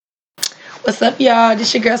What's up, y'all?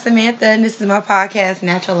 This your girl Samantha, and this is my podcast,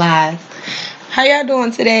 Natural Lives. How y'all doing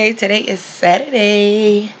today? Today is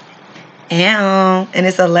Saturday, and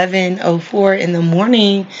it's 11:04 in the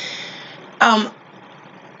morning.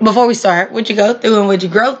 Before we start, what'd you go through and what'd you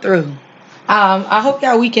grow through? I hope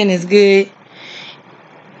y'all weekend is good,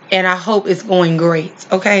 and I hope it's going great.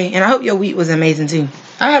 Okay, and I hope your week was amazing too.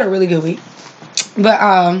 I had a really good week, but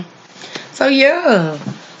so yeah.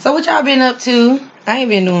 So what y'all been up to? I ain't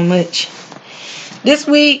been doing much. This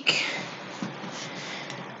week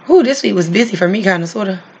was busy for me, kind of, sort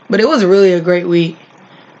of. But it was really a great week.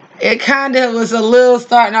 It kind of was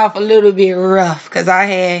starting off a little bit rough because I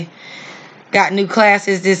had got new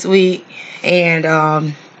classes this week. And,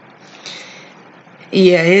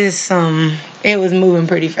 it was moving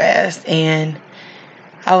pretty fast. And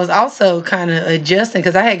I was also kind of adjusting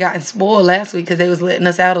because I had gotten spoiled last week because they was letting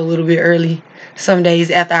us out a little bit early some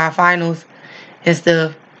days after our finals and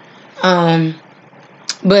stuff.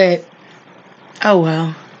 But, oh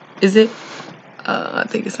well. Is it? I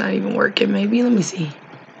think it's not even working, maybe. Let me see.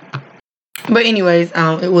 But anyways,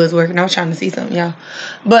 it was working. I was trying to see something, y'all.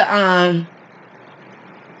 But,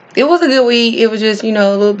 it was a good week. It was just, a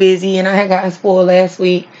little busy, and I had gotten spoiled last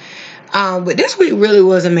week. But this week really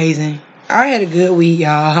was amazing. I had a good week,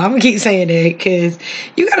 y'all. I'm gonna keep saying that because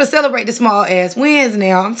you gotta celebrate the small ass wins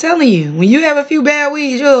now. I'm telling you, when you have a few bad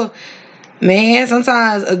weeks,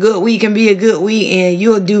 sometimes a good week can be a good week, and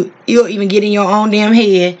you'll even get in your own damn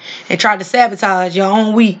head and try to sabotage your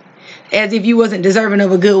own week as if you wasn't deserving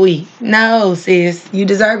of a good week. No, sis, you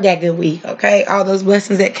deserve that good week, okay? All those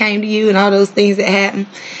blessings that came to you and all those things that happened,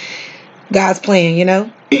 God's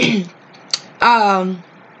plan,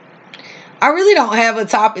 I really don't have a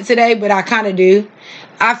topic today, but I kind of do.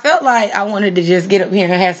 I felt like I wanted to just get up here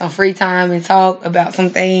and have some free time and talk about some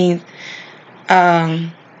things.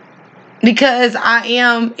 Because I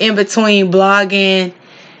am in between blogging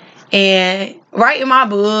and writing my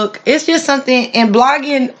book. It's just something, and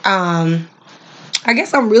blogging, I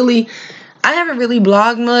guess I haven't really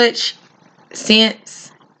blogged much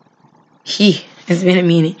since, it's been a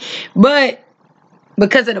minute. But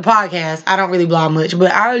because of the podcast, I don't really blog much.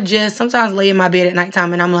 But I just sometimes lay in my bed at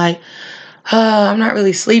nighttime and I'm like, I'm not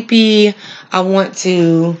really sleepy. I want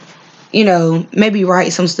to, maybe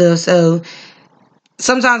write some stuff. So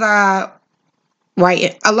sometimes I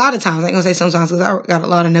write, a lot of times, I ain't gonna say sometimes because I got a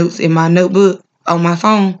lot of notes in my notebook on my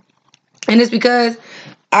phone. And it's because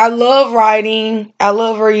I love writing, I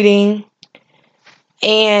love reading.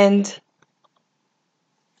 And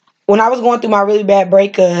when I was going through my really bad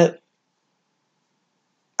breakup,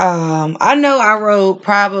 I know I wrote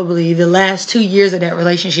probably the last 2 years of that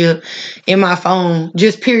relationship in my phone,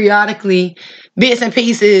 just periodically, bits and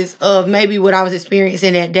pieces of maybe what I was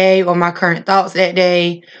experiencing that day or my current thoughts that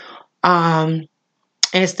day, and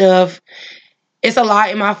stuff. It's a lot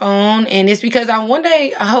in my phone, and it's because one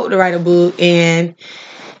day I hope to write a book, and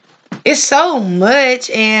it's so much,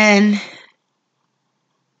 and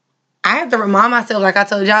I have to remind myself, like I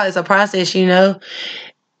told y'all, it's a process,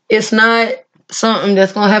 It's not something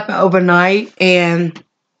that's going to happen overnight, and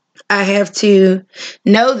I have to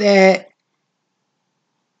know that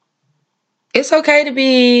it's okay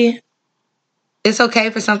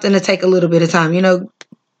for something to take a little bit of time.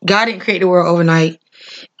 God didn't create the world overnight,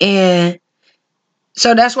 and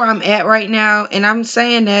so that's where I'm at right now, and I'm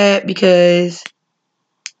saying that because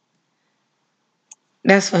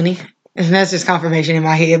that's funny. And that's just confirmation in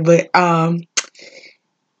my head, but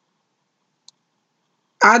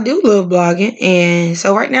I do love blogging, and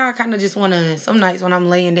so right now I kind of just want to, some nights when I'm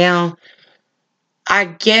laying down, I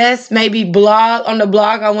guess maybe blog. On the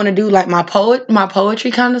blog I want to do like my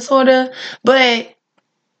poetry kind of, sort of, but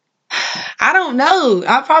I don't know.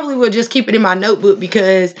 I probably will just keep it in my notebook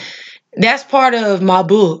because that's part of my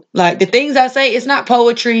book. Like the things I say, it's not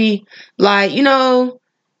poetry, like,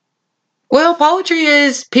 well, poetry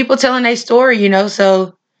is people telling their story,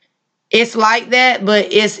 so it's like that,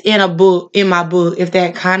 but it's in my book, if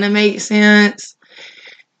that kind of makes sense.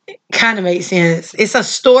 Kind of makes sense. It's a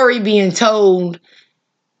story being told.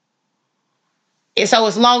 So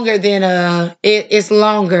it's longer than it's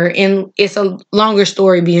longer, and it's a longer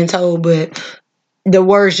story being told, but the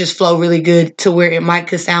words just flow really good to where it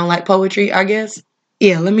could sound like poetry, I guess.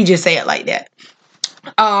 Yeah, let me just say it like that.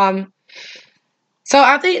 So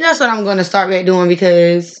I think that's what I'm going to start back doing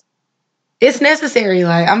because it's necessary.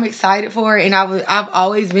 Like, I'm excited for it, and I've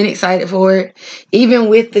always been excited for it, even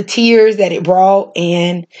with the tears that it brought.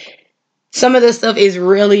 And some of the stuff is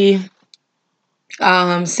really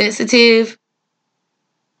sensitive.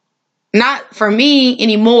 Not for me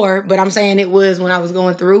anymore, but I'm saying it was when I was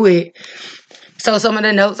going through it. So some of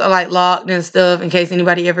the notes are like locked and stuff in case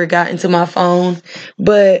anybody ever got into my phone.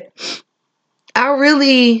 But I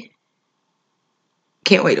really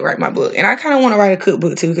can't wait to write my book. And I kind of want to write a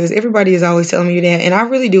cookbook too, because everybody is always telling me that. And I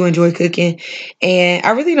really do enjoy cooking. And I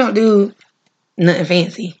really don't do nothing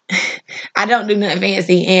fancy. I don't do nothing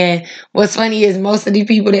fancy. And what's funny is most of the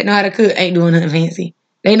people that know how to cook ain't doing nothing fancy.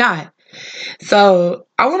 They not. So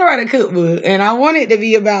I want to write a cookbook, and I want it to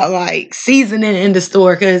be about like seasoning in the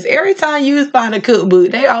store, because every time you find a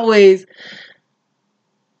cookbook, they always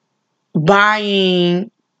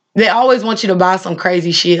want you to buy some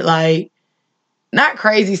crazy shit, like not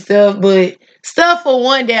crazy stuff, but stuff for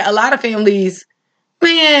one that a lot of families,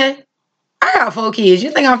 man, I got 4 kids.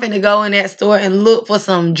 You think I'm finna go in that store and look for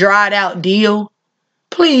some dried out dill?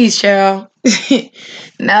 Please, child.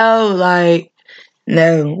 No.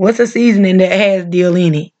 What's a seasoning that has dill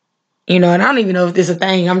in it? And I don't even know if this is a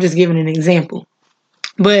thing. I'm just giving an example.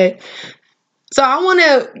 But, so I want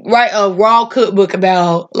to write a raw cookbook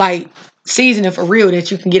about, like, seasoning for real that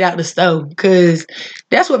you can get out the stove. Because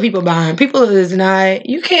that's what people buying. People is not,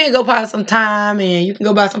 you can't go buy some thyme and you can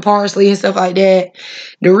go buy some parsley and stuff like that.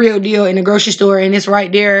 The real deal in the grocery store, and it's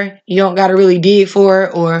right there. You don't got to really dig for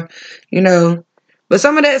it or, But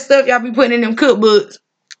some of that stuff y'all be putting in them cookbooks,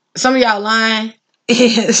 some of y'all lying.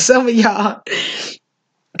 And some of y'all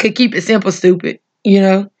could keep it simple, stupid,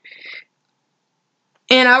 And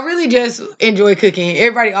I really just enjoy cooking.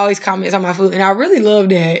 Everybody always comments on my food, and I really love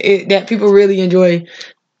that people really enjoy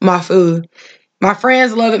my food. My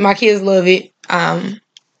friends love it. My kids love it.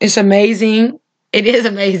 It's amazing. It is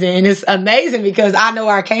amazing. And it's amazing because I know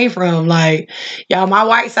where I came from. Like, y'all, my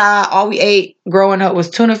white side, all we ate growing up was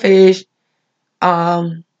tuna fish.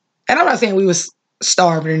 And I'm not saying we was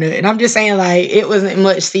starving or nothing. I'm just saying, like, it wasn't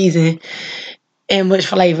much season and much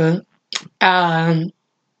flavor.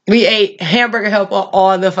 We ate Hamburger Helper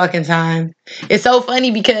all the fucking time. It's so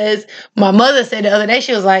funny because my mother said the other day,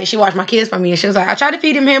 she was like, she watched my kids for me, and she was like, I tried to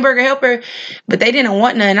feed them Hamburger Helper, but they didn't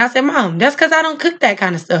want none. I said, Mom, that's because I don't cook that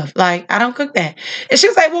kind of stuff. Like, I don't cook that. And she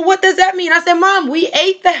was like, well, what does that mean? I said, Mom, we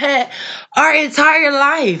ate that our entire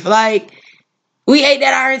life. Like, we ate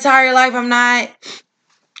that our entire life. I'm not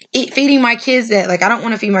feeding my kids that. Like, I don't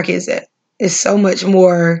want to feed my kids that. It's so much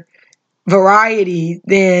more variety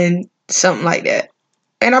than something like that.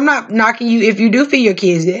 And I'm not knocking you if you do feed your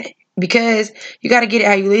kids that, because you got to get it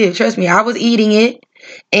how you live. Trust me, I was eating it,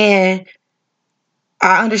 and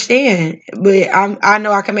I understand. But I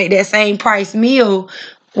know I can make that same price meal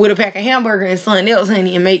with a pack of hamburger and something else,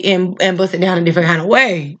 honey, and make and bust it down a different kind of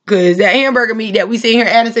way. Because that hamburger meat that we see here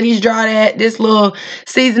adding to these this little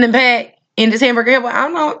seasoning pack in this hamburger,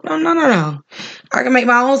 no. I can make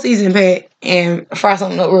my own seasoning pack and fry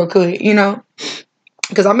something up real quick,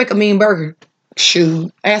 because I make a mean burger.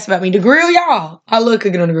 Shoot, ask about me. The grill, y'all. I love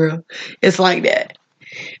cooking on the grill. It's like that.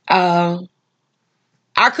 I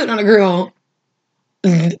cook on the grill.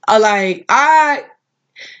 I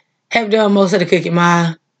have done most of the cooking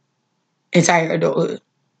my entire adulthood.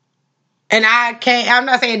 And I'm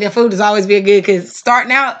not saying that food has always been good, because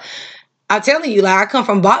starting out, I'm telling you, like, I come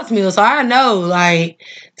from box meal, so I know, like,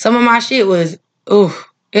 some of my shit was,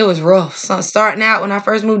 it was rough. So starting out when I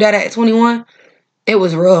first moved out at 21, it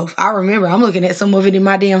was rough. I remember I'm looking at some of it in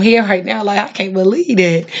my damn hair right now. Like, I can't believe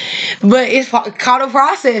it. But it's called a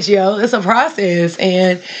process, yo. It's a process.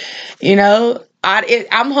 And,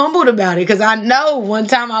 I'm humbled about it, because I know one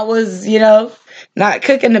time I was, not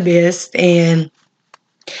cooking the best. And,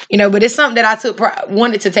 but it's something that I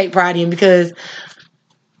wanted to take pride in, because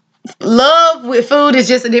love with food is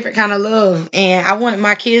just a different kind of love. And I wanted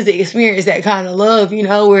my kids to experience that kind of love,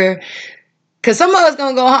 where... Because some of us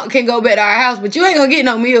can go back to our house, but you ain't going to get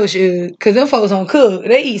no meal shit. Because them folks don't cook.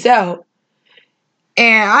 They eat out.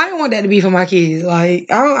 And I don't want that to be for my kids. Like,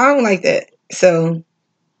 I don't like that. So,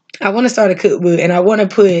 I want to start a cookbook. And I want to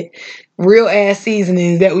put real-ass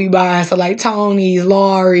seasonings that we buy. So, like Tony's,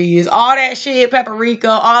 Lawry's, all that shit,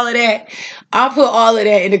 paprika, all of that. I'll put all of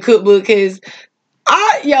that in the cookbook. Because,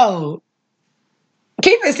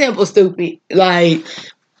 keep it simple, stupid. Like...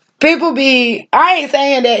 I ain't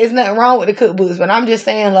saying that it's nothing wrong with the cookbooks, but I'm just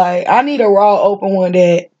saying, like, I need a raw, open one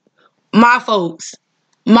that my folks,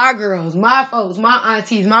 my girls, my folks, my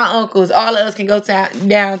aunties, my uncles, all of us can go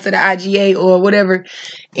down to the IGA or whatever,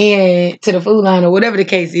 and to the Food Line or whatever the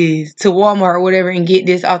case is, to Walmart or whatever, and get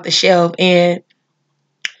this off the shelf, and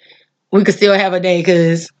we could still have a day,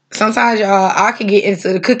 because sometimes, y'all, I can get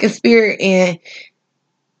into the cooking spirit, and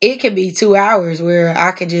it could be 2 hours where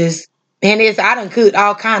I could just... And I done cooked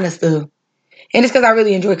all kind of stuff. And it's because I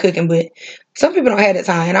really enjoy cooking, but some people don't have that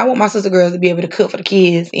time. And I want my sister girls to be able to cook for the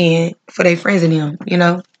kids and for their friends and them,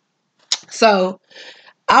 So,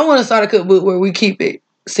 I want to start a cookbook where we keep it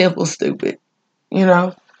simple, stupid, you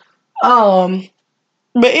know. But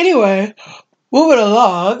anyway, moving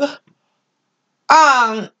along.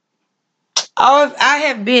 I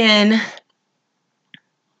have been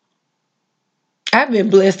I've been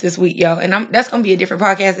blessed this week, y'all, and that's gonna be a different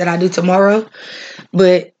podcast that I do tomorrow.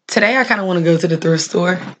 But today I kind of want to go to the thrift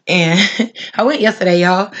store, and I went yesterday,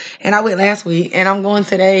 y'all, and I went last week, and I'm going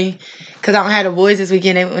today because I don't have the boys this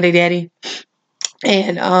weekend. They went with their daddy,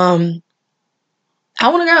 and I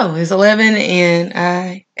want to go. It's 11, and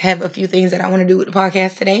I have a few things that I want to do with the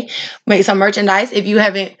podcast today. Make some merchandise. If you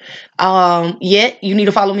haven't yet, you need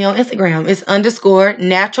to follow me on Instagram. It's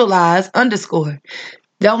 _naturalize_.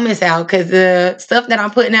 Don't miss out, because the stuff that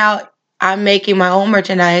I'm putting out, I'm making my own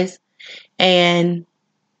merchandise, and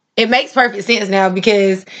it makes perfect sense now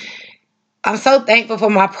because I'm so thankful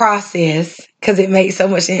for my process, because it makes so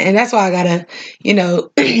much sense. And that's why I gotta,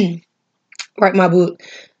 write my book.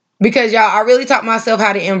 Because y'all, I really taught myself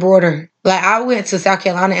how to embroider. Like, I went to South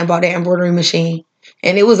Carolina and bought that embroidery machine,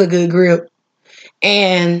 and it was a good grip.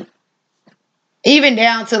 And even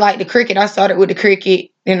down to like the Cricut, I started with the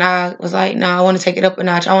Cricut, and I was like, no, I want to take it up a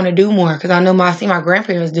notch. I want to do more, because I know I see my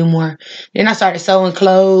grandparents do more. Then I started sewing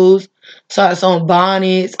clothes, started sewing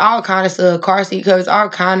bonnets, all kind of stuff, car seat covers, all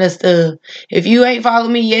kind of stuff. If you ain't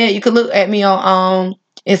followed me yet, you can look at me on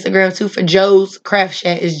Instagram too for Joe's Craft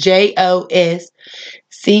Shack. It's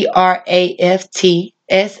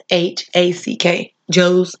JOSCRAFTSHACK.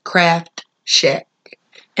 Joe's Craft Shack.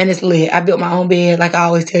 And it's lit. I built my own bed, like I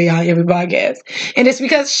always tell y'all every podcast. And it's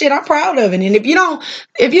because shit, I'm proud of it. And if you don't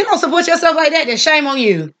support yourself like that, then shame on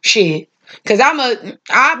you. Shit. Cause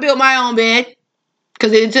I built my own bed.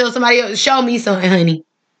 Cause until somebody else show me something, honey.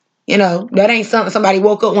 That ain't something somebody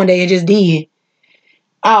woke up one day and just did.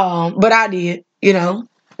 But I did,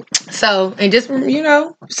 So, and just,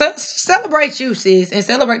 celebrate you, sis, and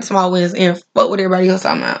celebrate the small wins and fuck what everybody else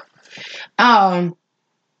talking about.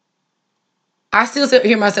 I still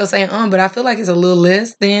hear myself saying, but I feel like it's a little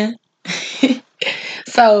less than.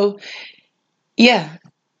 So, yeah,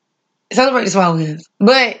 celebrate the small wins.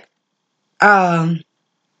 But, I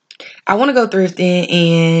want to go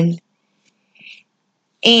thrifting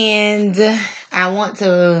and I want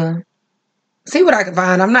to see what I can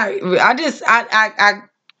find.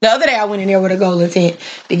 The other day I went in there with a goal intent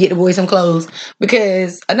to get the boys some clothes,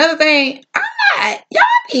 because another thing, y'all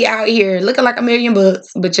be out here looking like $1 million,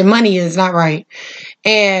 but your money is not right.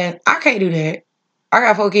 And I can't do that. I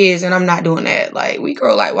got 4 kids and I'm not doing that. Like, we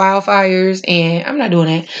grow like wildfires and I'm not doing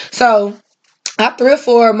that. So I thrift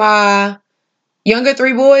for my younger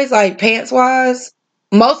 3 boys, like pants wise.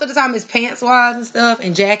 Most of the time it's pants wise and stuff,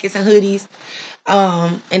 and jackets and hoodies.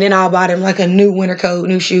 And then I'll buy them like a new winter coat,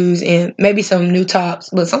 new shoes, and maybe some new tops.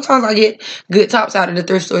 But sometimes I get good tops out of the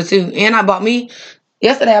thrift store too. And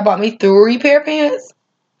yesterday I bought me 3 pair of pants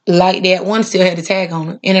like that. One still had the tag on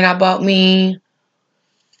it. And then I bought me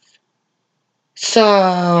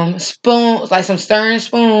some spoons, like some stirring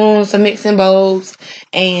spoons, some mixing bowls,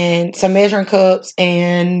 and some measuring cups,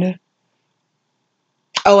 and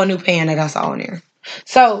a new pan that I saw in there.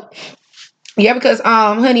 So yeah, because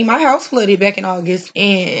honey, my house flooded back in August,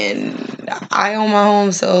 and I own my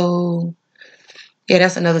home, so yeah,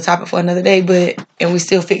 that's another topic for another day. And we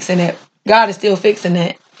still fixing that. God is still fixing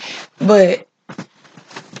that. But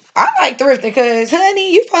I like thrifting because,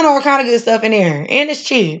 honey, you find all kind of good stuff in there, and it's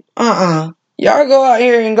cheap. Y'all go out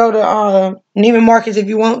here and go to Neiman Marcus if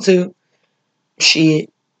you want to.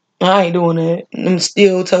 Shit, I ain't doing that. Them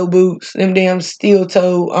steel toe boots, them damn steel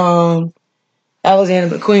toe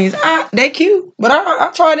Alexander McQueen's. They cute, but I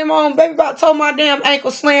tried them on. Baby about tore my damn ankle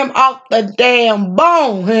slam off the damn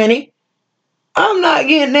bone, honey. I'm not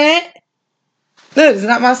getting that. That is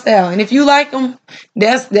not my style. And if you like them,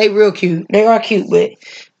 they real cute. They are cute, but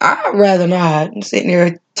I'd rather not. I'm sitting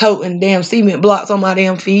there toting damn cement blocks on my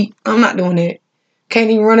damn feet. I'm not doing that. Can't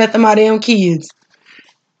even run after my damn kids.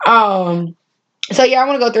 So yeah, I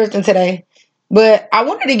want to go thrifting today. But I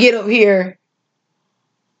wanted to get up here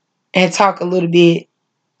and talk a little bit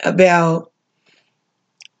about,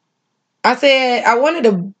 I said I wanted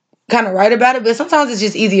to kind of write about it, but sometimes it's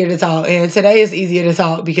just easier to talk. And today it's easier to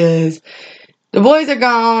talk because the boys are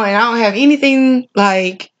gone and I don't have anything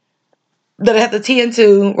like that I have to tend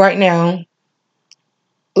to right now.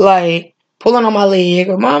 Like pulling on my leg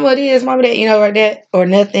or mama this, mama that, like that, or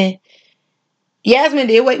nothing. Yasmin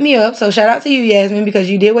did wake me up, so shout out to you, Yasmin, because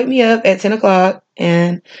you did wake me up at 10 o'clock,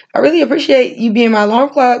 and I really appreciate you being my alarm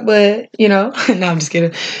clock, but, no, I'm just kidding,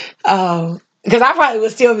 because I probably would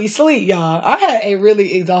still be asleep, y'all. I had a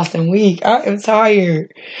really exhausting week. I am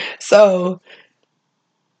tired, so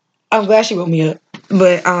I'm glad she woke me up,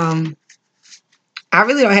 but, I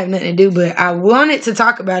really don't have nothing to do, but I wanted to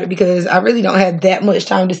talk about it because I really don't have that much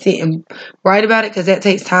time to sit and write about it because that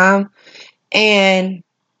takes time. And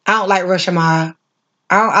I don't like rushing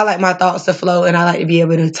I like my thoughts to flow, and I like to be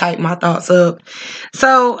able to type my thoughts up.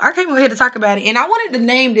 So I came over here to talk about it, and I wanted to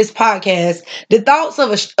name this podcast "The Thoughts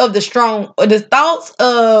of the Strong," or the thoughts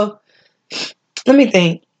of. Let me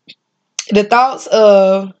think. The thoughts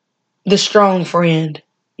of the strong friend.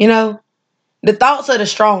 You know, the thoughts of the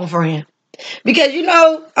strong friend, because I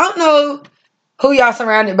don't know who y'all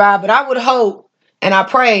surrounded by, but I would hope and I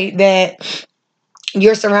pray that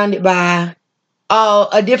you're surrounded by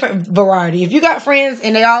a different variety. If you got friends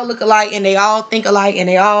and they all look alike and they all think alike and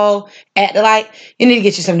they all act alike, you need to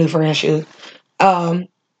get you some new friends, shoot. You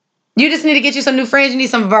just need to get you some new friends. You need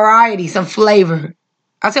some variety, some flavor.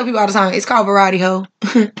 I tell people all the time, it's called variety, ho.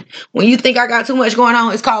 When you think I got too much going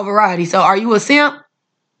on, it's called variety. So are you a simp?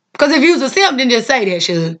 Because if you was a simp, then just say that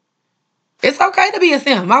shit. It's okay to be a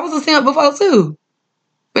simp. I was a simp before too.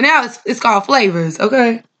 But now it's called flavors,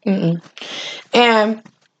 okay? And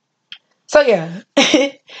so yeah,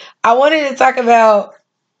 I wanted to talk about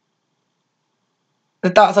the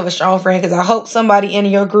thoughts of a strong friend because I hope somebody in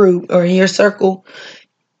your group or in your circle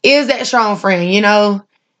is that strong friend,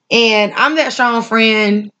 And I'm that strong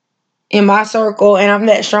friend in my circle, and I'm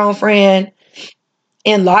that strong friend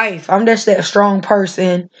in life. I'm just that strong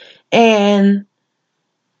person. And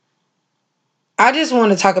I just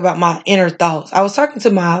want to talk about my inner thoughts. I was talking to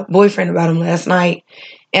my boyfriend about them last night,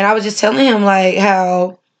 and I was just telling him like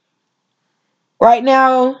how right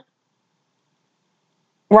now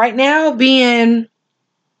being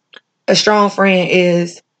a strong friend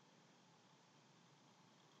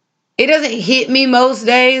it doesn't hit me most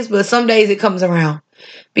days, but some days it comes around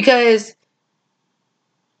because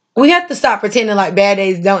we have to stop pretending like bad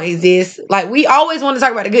days don't exist. Like, we always want to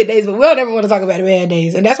talk about the good days, but we don't ever want to talk about the bad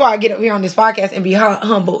days. And that's why I get up here on this podcast and be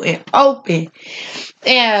humble and open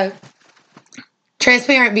and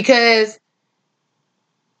transparent, because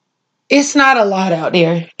it's not a lot out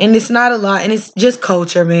there. And it's not a lot. And it's just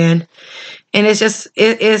culture, man. And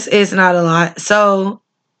it's not a lot. So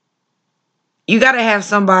you got to have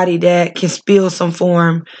somebody that can spill some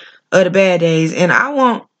form of the bad days. And I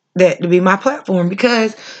want that to be my platform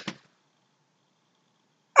because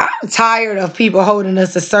I'm tired of people holding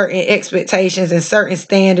us to certain expectations and certain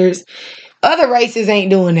standards. Other races ain't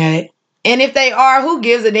doing that. And if they are, who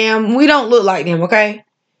gives a damn? We don't look like them, okay?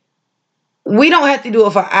 We don't have to do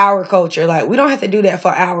it for our culture. Like, we don't have to do that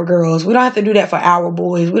for our girls. We don't have to do that for our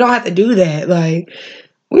boys. We don't have to do that. Like,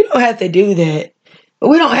 we don't have to do that.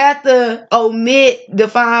 We don't have to omit the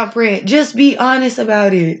fine print. Just be honest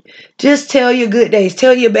about it. Just tell your good days.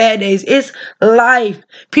 Tell your bad days. It's life.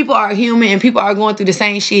 People are human and people are going through the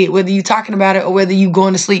same shit, whether you talking about it or whether you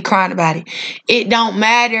going to sleep crying about it. It don't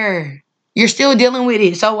matter. You're still dealing with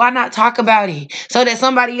it. So why not talk about it? So that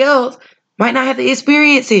somebody else might not have to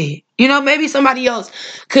experience it. Maybe somebody else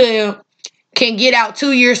can get out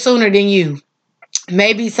 2 years sooner than you.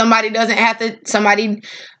 Maybe somebody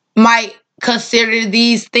might consider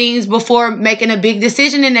these things before making a big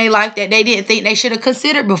decision in their life that they didn't think they should have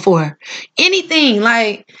considered before. Anything.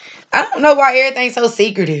 Like, I don't know why everything's so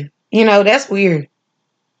secretive. That's weird.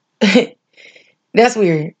 That's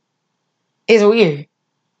weird. It's weird.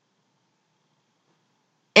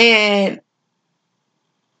 And,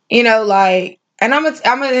 and I'm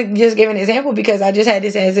gonna just give an example because I just had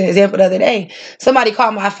this as an example the other day. Somebody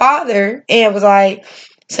called my father and was like,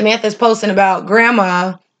 Samantha's posting about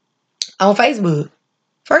grandma on Facebook.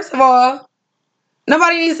 First of all,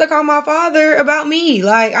 nobody needs to call my father about me.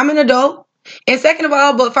 Like, I'm an adult. And second of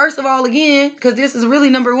all, but first of all, again, because this is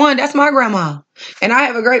really number one, that's my grandma. And I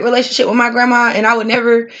have a great relationship with my grandma, and I would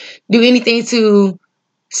never do anything to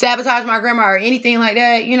sabotage my grandma or anything like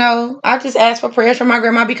that. I just ask for prayers for my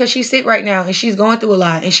grandma because she's sick right now and she's going through a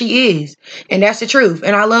lot, and she is. And that's the truth.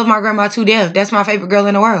 And I love my grandma to death. That's my favorite girl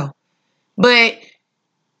in the world. But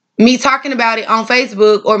me talking about it on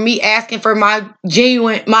Facebook, or me asking for my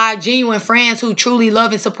genuine friends who truly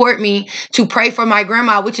love and support me to pray for my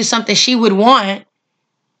grandma, which is something she would want,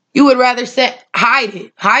 you would rather hide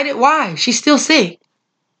it. Hide it? Why? She's still sick.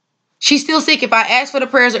 She's still sick if I ask for the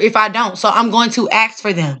prayers or if I don't. So I'm going to ask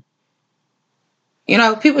for them.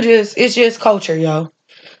 It's just culture, yo.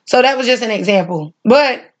 So that was just an example.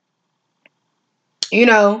 But,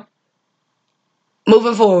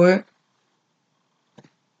 moving forward,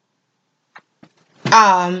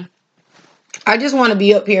 I just want to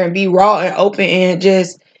be up here and be raw and open and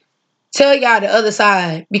just tell y'all the other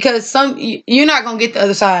side, because you're not going to get the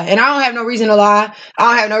other side. And I don't have no reason to lie. I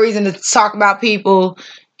don't have no reason to talk about people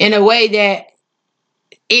in a way that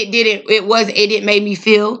it didn't make me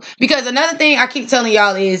feel. Because another thing I keep telling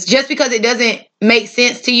y'all is, just because it doesn't make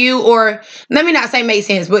sense to you, or let me not say make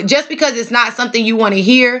sense, but just because it's not something you want to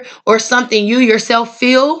hear or something you yourself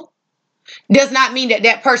feel, does not mean that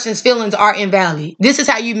that person's feelings are invalid. This is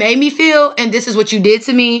how you made me feel, and this is what you did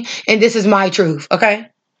to me, and this is my truth. Okay,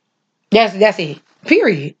 that's it.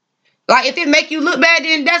 Period. Like, if it make you look bad,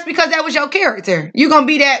 then that's because that was your character. You're gonna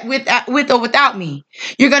be that with or without me.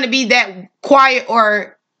 You're gonna be that quiet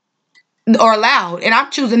or loud, and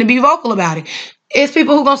I'm choosing to be vocal about it. It's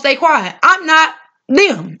people who gonna stay quiet. I'm not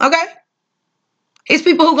them. Okay. It's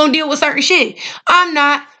people who gonna deal with certain shit. I'm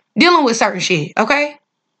not dealing with certain shit. Okay.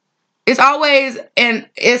 It's always an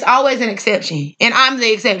exception, and I'm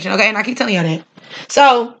the exception. Okay, and I keep telling y'all that.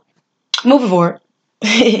 So, moving forward,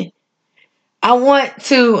 I want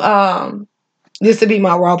to this to be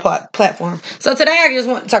my raw platform. So today I just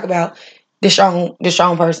want to talk about the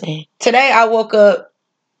strong person. Today I woke up.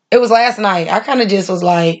 It was last night. I kind of just was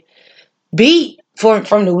like beat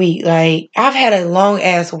from the week. Like, I've had a long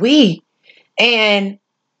ass week, and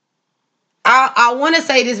I want to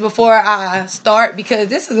say this before I start, because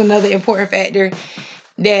this is another important factor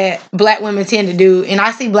that Black women tend to do. And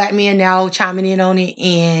I see Black men now chiming in on it.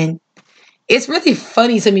 And it's really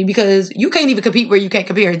funny to me, because you can't even compete where you can't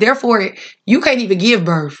compare. Therefore, you can't even give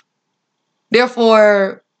birth.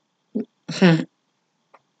 Therefore, y'all,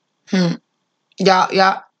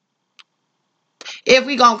 if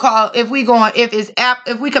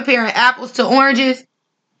we comparing apples to oranges,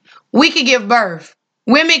 we can give birth.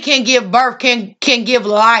 Women can give birth, can give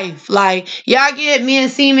life. Like, y'all get men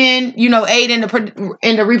semen, aid in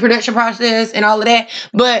the reproduction process and all of that.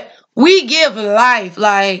 But we give life.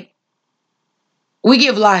 Like, we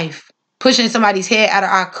give life. Pushing somebody's head out of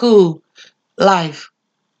our cool life.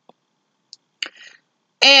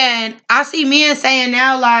 And I see men saying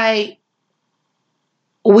now, like,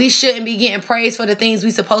 we shouldn't be getting praised for the things we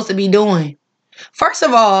supposed to be doing. First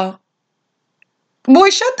of all, boy,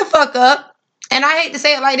 shut the fuck up. And I hate to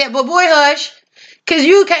say it like that, but boy, hush. Because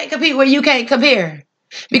you can't compete where you can't compare.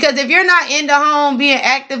 Because if you're not in the home being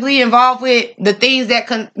actively involved with the things that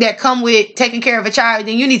come with taking care of a child,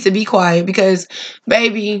 then you need to be quiet. Because,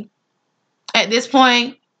 baby, at this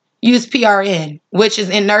point, use PRN, which is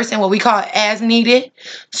in nursing what we call as needed.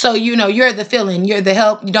 So, you're the fill-in, you're the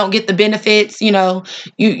help. You don't get the benefits. You don't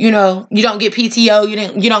get PTO.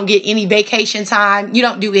 You don't get any vacation time. You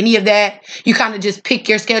don't do any of that. You kind of just pick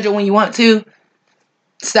your schedule when you want to.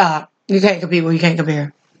 Stop. You can't compete where you can't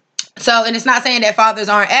compare. So, and it's not saying that fathers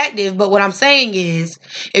aren't active, but what I'm saying is,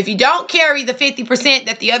 if you don't carry the 50%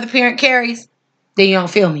 that the other parent carries, then you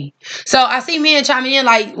don't feel me. So I see men chiming in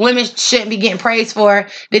like women shouldn't be getting praised for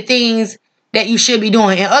the things that you should be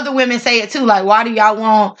doing. And other women say it too, like, why do y'all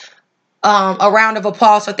want a round of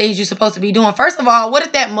applause for things you're supposed to be doing? First of all, what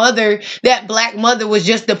if that Black mother was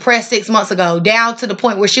just depressed 6 months ago, down to the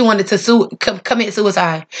point where she wanted to commit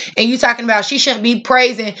suicide? And you talking about she shouldn't be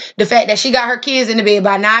praising the fact that she got her kids in the bed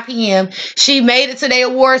by 9 p.m. She made it to the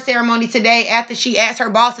award ceremony today after she asked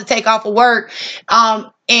her boss to take off of work.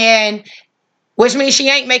 And which means she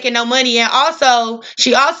ain't making no money. And also,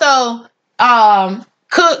 she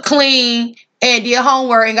cooked, cleaned, and did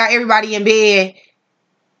homework and got everybody in bed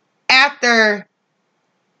after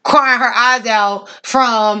crying her eyes out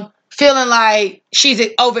from feeling like she's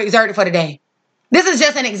overexerted for the day. This is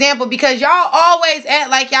just an example, because y'all always act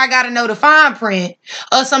like y'all gotta know the fine print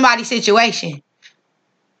of somebody's situation.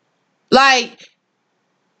 Like,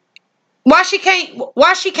 why she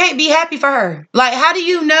can't be happy for her? Like, how do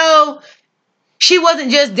you know she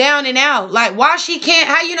wasn't just down and out? Like, why she can't?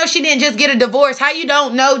 How you know she didn't just get a divorce? How you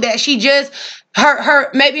don't know that she just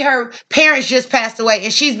maybe her parents just passed away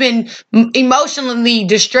and she's been emotionally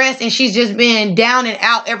distressed and she's just been down and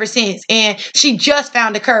out ever since, and she just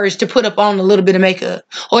found the courage to put up on a little bit of makeup,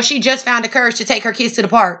 or she just found the courage to take her kids to the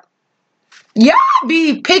park. Y'all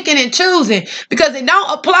be picking and choosing because it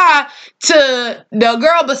don't apply to the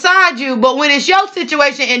girl beside you. But when it's your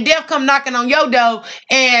situation and death come knocking on your door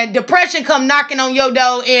and depression come knocking on your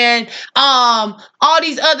door and all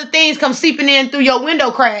these other things come seeping in through your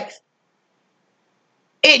window cracks,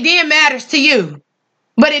 it then matters to you.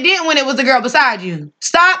 But it didn't when it was the girl beside you.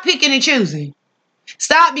 Stop picking and choosing.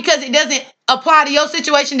 Stop, because it doesn't apply to your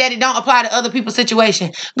situation that it don't apply to other people's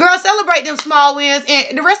situation. Girl, celebrate them small wins,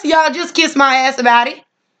 and the rest of y'all just kiss my ass about it.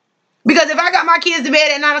 Because if I got my kids to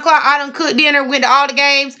bed at 9 o'clock, I done cooked dinner, went to all the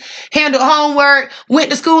games, handled homework,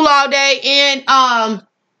 went to school all day, and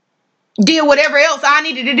did whatever else I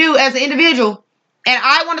needed to do as an individual, and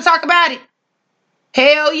I want to talk about it.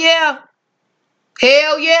 Hell yeah.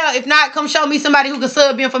 Hell yeah. If not, come show me somebody who can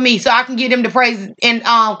sub in for me so I can give them the praise and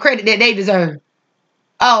credit that they deserve.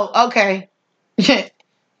 Oh, okay.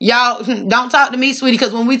 Y'all don't talk to me, sweetie,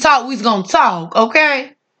 because when we talk, we's gonna talk,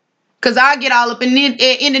 okay? Because I'll get all up in the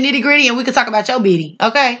nitty gritty and we can talk about your bitty,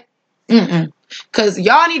 okay? Because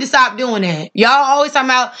y'all need to stop doing that. Y'all always talking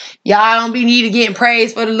about y'all don't be need to getting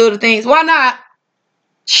praised for the little things. Why not?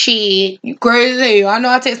 Shit, you crazy as hell. I know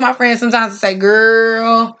I text my friends sometimes and say,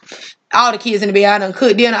 girl, all the kids in the bed, I done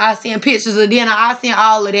cook dinner, I send pictures of dinner, I send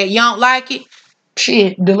all of that. You don't like it?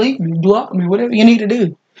 Shit, delete me, block me, whatever you need to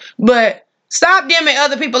do. But stop dimming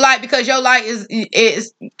other people light because your light is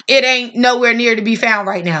it ain't nowhere near to be found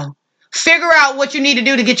right now. Figure out what you need to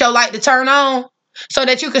do to get your light to turn on so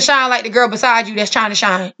that you can shine like the girl beside you that's trying to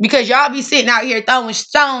shine. Because y'all be sitting out here throwing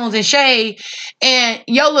stones and shade and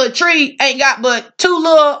your little tree ain't got but two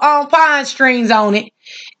little pine strings on it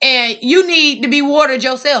and you need to be watered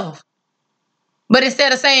yourself. But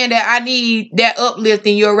instead of saying that I need that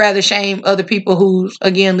uplifting, you'll rather shame other people who's,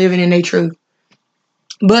 again, living in their truth.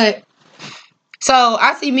 But, so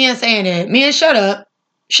I see men saying that. Men, shut up.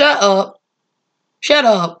 Shut up. Shut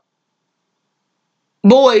up.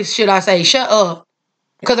 Boys, should I say, shut up.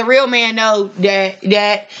 Because a real man know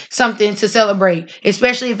that something to celebrate.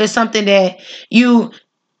 Especially if it's something that you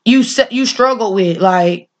struggle with.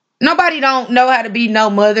 Like, nobody don't know how to be no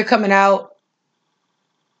mother coming out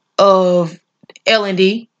of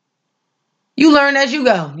L&D. You learn as you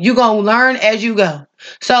go. You gonna learn as you go.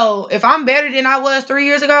 So if I'm better than I was 3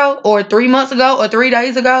 years ago or 3 months ago or 3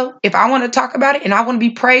 days ago, if I want to talk about it and I want to be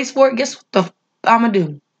praised for it, guess what I'm going to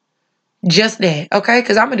do? Just that, okay?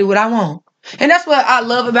 Because I'm going to do what I want. And that's what I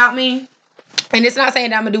love about me. And it's not saying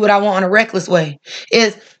that I'm going to do what I want in a reckless way.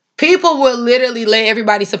 Is people will literally let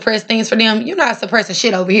everybody suppress things for them. You're not suppressing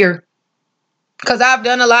shit over here. Because I've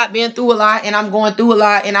done a lot, been through a lot, and I'm going through a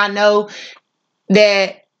lot. And I know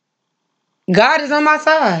that God is on my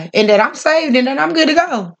side and that I'm saved and that I'm good to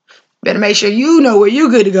go. Better make sure you know where you're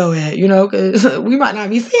good to go at, because we might not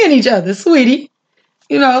be seeing each other, sweetie,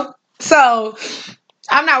 So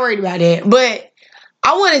I'm not worried about that. But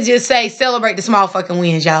I want to just say celebrate the small fucking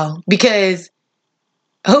wins, y'all, because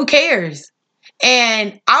who cares?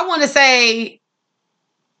 And I want to say,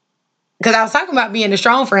 because I was talking about being a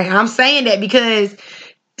strong friend, I'm saying that because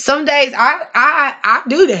some days I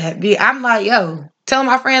do that. I'm like, yo, telling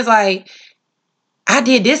my friends like, I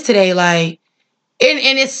did this today, like, and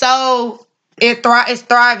it's so it's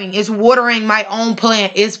thriving. It's watering my own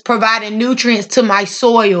plant. It's providing nutrients to my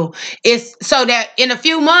soil. It's so that in a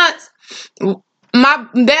few months,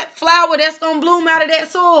 that flower that's gonna bloom out of that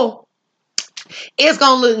soil, it's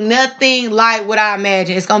gonna look nothing like what I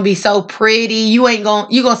imagine. It's gonna be so pretty. You're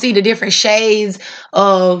gonna see the different shades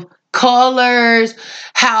of colors,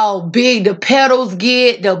 how big the petals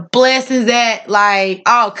get, the blessings that, like,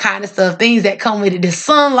 all kind of stuff, things that come with it, the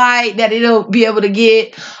sunlight that it'll be able to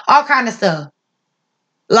get, all kind of stuff.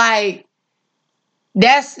 Like,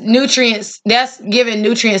 that's nutrients, that's giving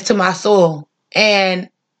nutrients to my soul. And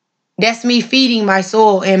that's me feeding my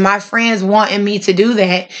soul, and my friends wanting me to do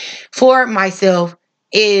that for myself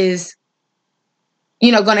is,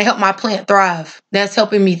 going to help my plant thrive. That's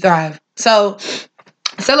helping me thrive. So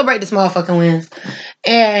celebrate the small fucking wins.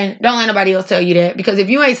 And don't let nobody else tell you that. Because if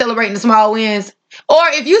you ain't celebrating the small wins, or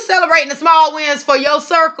if you celebrating the small wins for your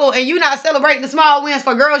circle and you not celebrating the small wins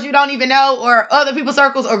for girls you don't even know or other people's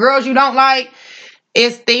circles or girls you don't like,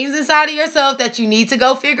 it's things inside of yourself that you need to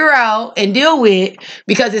go figure out and deal with,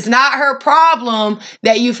 because it's not her problem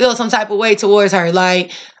that you feel some type of way towards her.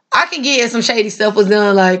 Like, I can get some shady stuff was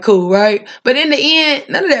done, like, cool, right? But in the end,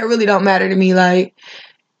 none of that really don't matter to me. Like,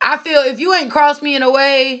 I feel if you ain't crossed me in a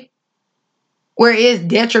way where it's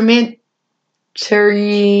detrimental,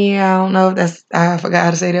 I don't know if I forgot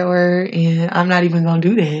how to say that word, and I'm not even gonna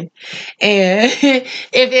do that. And if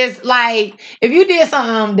it's like, if you did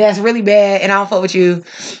something that's really bad and I don't fuck with you,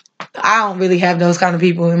 I don't really have those kind of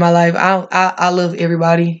people in my life. I love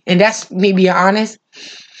everybody, and that's me being honest.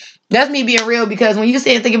 That's me being real, because when you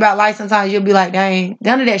sit and think about life, sometimes you'll be like, dang,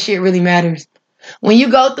 none of that shit really matters. When you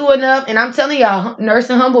go through enough, and I'm telling y'all,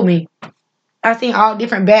 nursing humbled me. I've seen all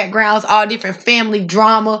different backgrounds, all different family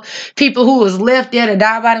drama, people who was left there to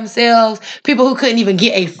die by themselves, people who couldn't even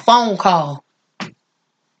get a phone call.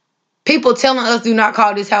 People telling us do not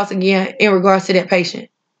call this house again in regards to that patient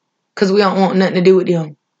because we don't want nothing to do with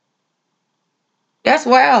them. That's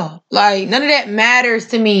wild. Like, none of that matters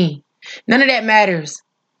to me. None of that matters.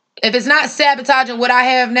 If it's not sabotaging what I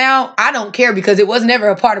have now, I don't care, because it was never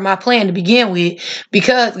a part of my plan to begin with,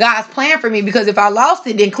 because God's plan for me, because if I lost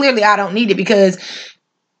it, then clearly I don't need it, because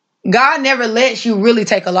God never lets you really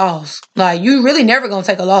take a loss. Like, you really never gonna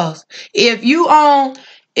take a loss. If you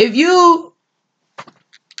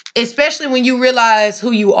especially when you realize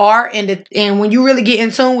who you are and when you really get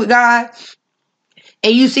in tune with God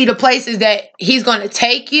and you see the places that he's going to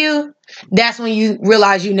take you, that's when you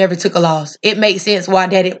realize you never took a loss. It makes sense why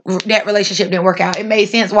that relationship didn't work out. It made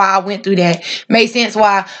sense why I went through that. It made sense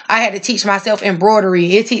why I had to teach myself embroidery.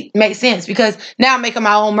 It makes sense because now I'm making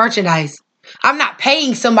my own merchandise. I'm not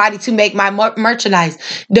paying somebody to make my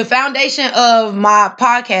merchandise. The foundation of my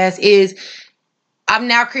podcast is I'm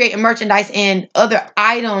now creating merchandise and other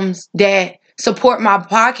items that support my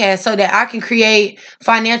podcast so that I can create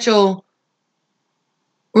financial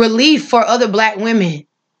relief for other black women.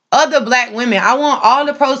 I want all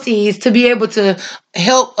the proceeds to be able to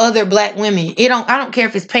help other black women. I don't care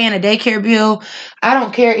if it's paying a daycare bill. I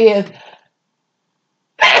don't care if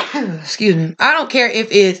excuse me. I don't care if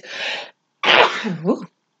it's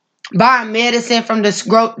buying medicine from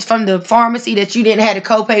the pharmacy that you didn't have to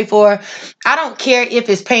copay for. I don't care if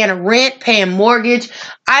it's paying a rent, paying mortgage.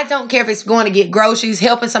 I don't care if it's going to get groceries,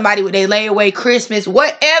 helping somebody with their layaway, Christmas,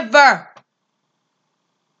 whatever.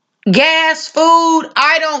 Gas, food,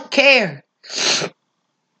 I don't care.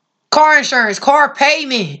 Car insurance, car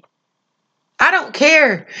payment. I don't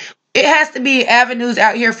care. It has to be avenues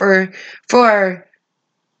out here for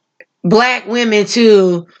black women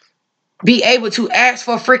to be able to ask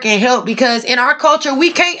for freaking help, because in our culture,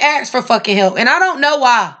 we can't ask for fucking help. And I don't know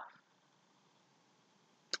why.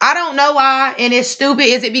 And it's stupid.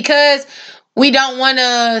 Is it because we don't want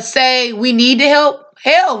to say we need the help?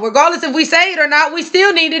 Hell, regardless if we say it or not, we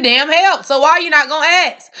still need the damn help. So why are you not going to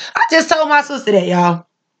ask? I just told my sister that, y'all.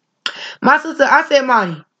 My sister, I said,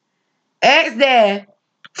 Monty, ask Dad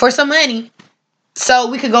for some money so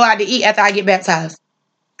we could go out to eat after I get baptized.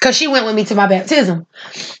 Because she went with me to my baptism.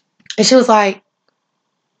 And she was like,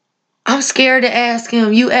 I'm scared to ask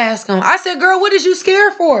him. You ask him. I said, girl, what is you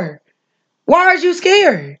scared for? Why are you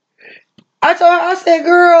scared? I said,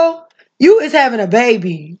 girl, you is having a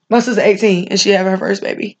baby. My sister's 18 and she having her first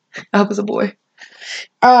baby. I hope it's a boy.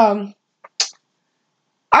 I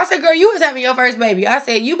said, girl, you is having your first baby. I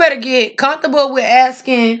said, you better get comfortable with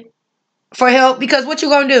asking for help, because what you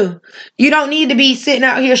gonna do? You don't need to be sitting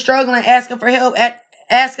out here struggling, asking for help,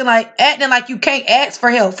 acting like you can't ask for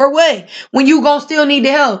help. For what? When you gonna still need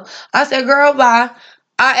the help? I said, girl, bye.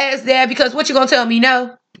 I asked Dad because what you gonna tell me?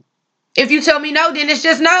 No. If you tell me no, then it's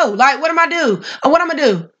just no. Like, what am I do? Or what I'm gonna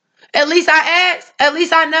do? At least I asked. At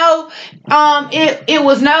least I know it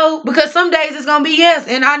was no, because some days it's gonna be yes.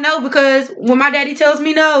 And I know because when my daddy tells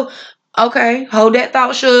me no, okay, hold that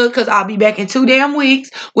thought, Suge, because I'll be back in 2 damn weeks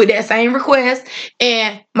with that same request.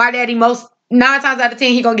 And my daddy 9 times out of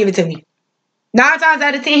 10, he gonna give it to me. 9 times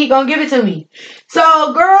out of 10, he gonna give it to me.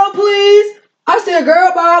 So, girl, please. I said,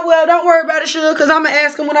 girl, Bob, well, don't worry about it, Suge, because I'm going to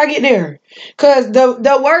ask him when I get there. Because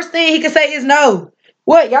the worst thing he can say is no.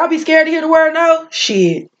 What, y'all be scared to hear the word no?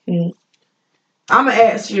 Shit. I'm going to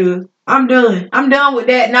ask you. I'm done. I'm done with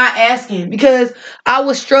that not asking, because I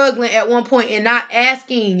was struggling at one point and not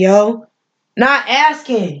asking, yo. Not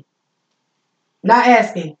asking. Not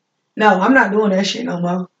asking. No, I'm not doing that shit no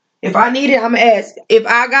more. If I need it, I'm going to ask. If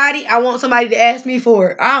I got it, I want somebody to ask me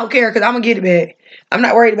for it. I don't care, because I'm going to get it back. I'm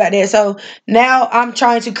not worried about that. So now I'm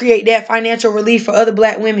trying to create that financial relief for other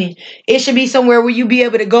black women. It should be somewhere where you be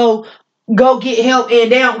able to go get help,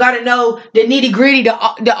 and they don't got to know the nitty gritty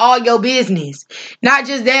to all your business. Not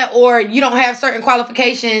just that, or you don't have certain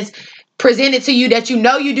qualifications presented to you that you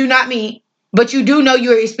know you do not meet, but you do know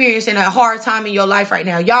you're experiencing a hard time in your life right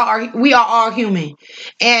now. We are all human,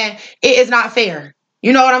 and it is not fair.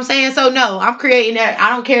 You know what I'm saying? So no, I'm creating that. I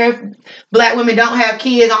don't care if black women don't have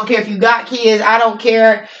kids. I don't care if you got kids. I don't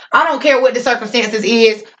care. I don't care what the circumstances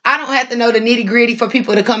is. I don't have to know the nitty gritty for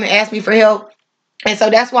people to come and ask me for help. And so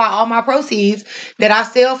that's why all my proceeds that I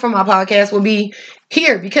sell from my podcast will be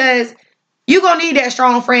here, because you're going to need that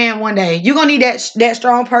strong friend one day. You're going to need that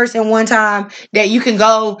strong person one time that you can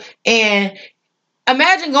go and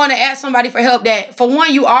imagine going to ask somebody for help that, for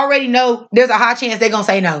one, you already know there's a high chance they're going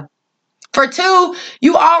to say no. For two,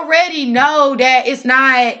 you already know that it's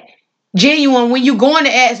not genuine when you going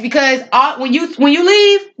to ask, because when you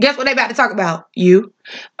leave, guess what they about to talk about? You.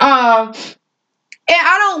 And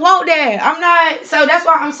I don't want that. I'm not. So that's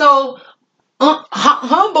why I'm so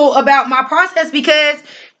humble about my process, because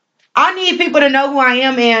I need people to know who I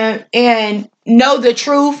am and know the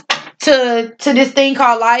truth to this thing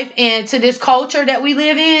called life, and to this culture that we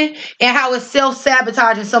live in, and how it's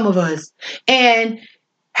self-sabotaging some of us. And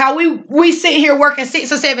how we sit here working 6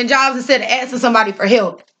 or 7 jobs instead of asking somebody for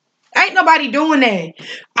help. Ain't nobody doing that.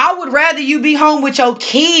 I would rather you be home with your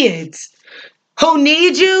kids who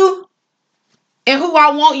need you and who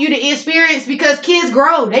I want you to experience, because kids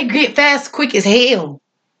grow. They get fast quick as hell.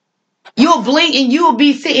 You'll blink and you'll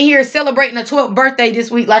be sitting here celebrating a 12th birthday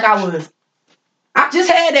this week like I was. I just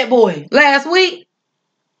had that boy last week.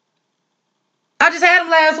 I just had him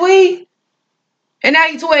last week. And now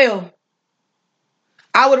he's 12.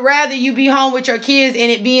 I would rather you be home with your kids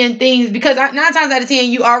and it being things, because 9 times out of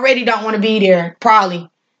 10 you already don't want to be there. Probably,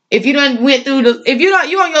 if you done went through if you don't,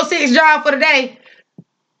 you on your 6th job for the day,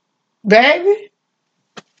 baby.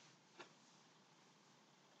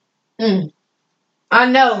 I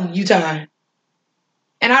know you tired,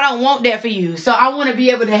 and I don't want that for you. So I want to be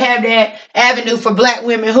able to have that avenue for black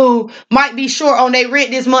women who might be short on their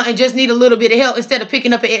rent this month and just need a little bit of help instead of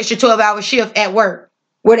picking up an extra 12-hour shift at work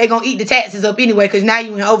where they're gonna eat the taxes up anyway because now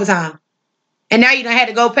you in overtime. And now you done had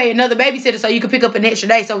to go pay another babysitter so you can pick up an extra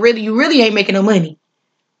day. So really, you really ain't making no money.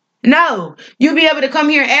 No, you'll be able to come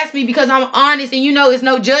here and ask me because I'm honest, and you know it's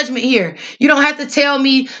no judgment here. You don't have to tell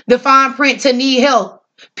me the fine print to need help.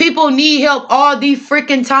 People need help all the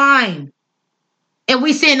freaking time. And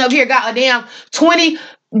we sitting up here got a damn 20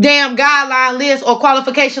 damn guideline list or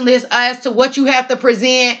qualification list as to what you have to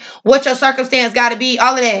present, what your circumstance got to be,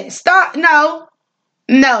 all of that. Stop.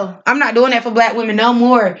 No, I'm not doing that for black women no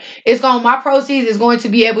more. My proceeds is going to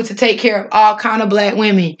be able to take care of all kind of black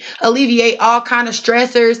women, alleviate all kind of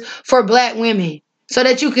stressors for black women, so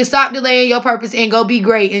that you can stop delaying your purpose and go be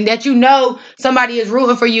great, and that you know somebody is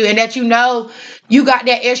rooting for you, and that you know you got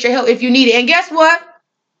that extra help if you need it. And guess what?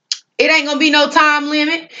 It ain't gonna be no time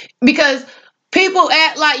limit, because people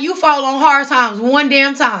act like you fall on hard times one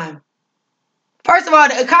damn time. First of all,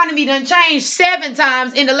 the economy done changed 7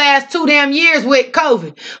 times in the last 2 damn years with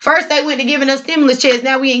COVID. First, they went to giving us stimulus checks.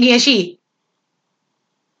 Now we ain't getting shit.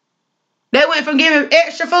 They went from giving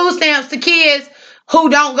extra food stamps to kids who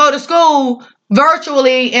don't go to school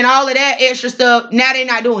virtually and all of that extra stuff. Now they're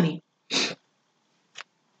not doing it.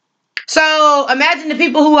 So imagine the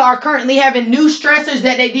people who are currently having new stressors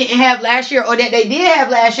that they didn't have last year, or that they did have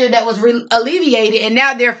last year that was alleviated, and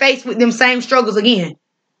now they're faced with them same struggles again.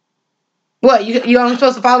 What, you only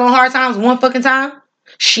supposed to fall on hard times one fucking time?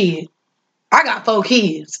 Shit. I got 4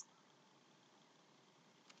 kids.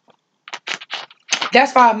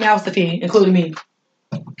 That's 5 mouths to feed, including me.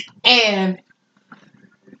 And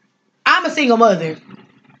I'm a single mother.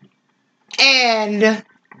 And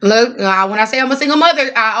look, when I say I'm a single mother,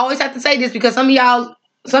 I always have to say this because some of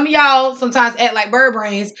y'all sometimes act like bird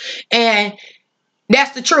brains, and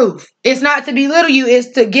that's the truth. It's not to belittle you. It's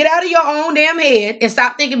to get out of your own damn head and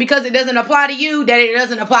stop thinking because it doesn't apply to you that it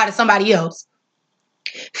doesn't apply to somebody else.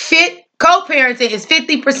 Co-parenting is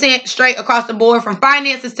 50% straight across the board, from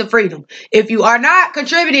finances to freedom. If you are not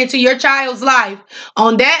contributing to your child's life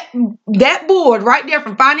on that board right there,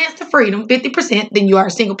 from finance to freedom, 50%, then you are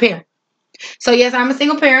a single parent. So yes, I'm a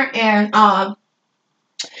single parent, and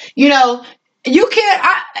you know, you can't.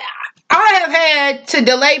 I have had to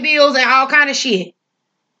delay bills and all kind of shit.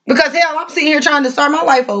 Because hell, I'm sitting here trying to start my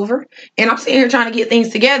life over, and I'm sitting here trying to get things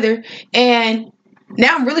together, and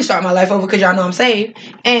now I'm really starting my life over because y'all know I'm saved.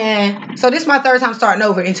 And so this is my 3rd time starting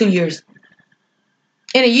over in 2 years.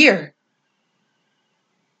 In a year.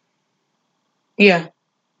 Yeah.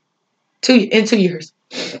 In 2 years.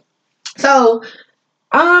 So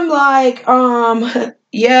I'm like,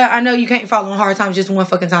 yeah, I know you can't fall on hard times just one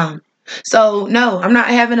fucking time. So no, I'm not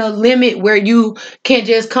having a limit where you can't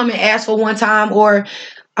just come and ask for one time, or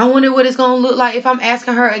I wonder what it's going to look like if I'm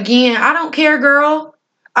asking her again. I don't care, girl.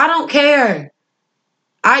 I don't care.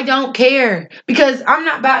 Because I'm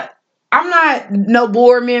not no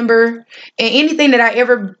board member, and anything that I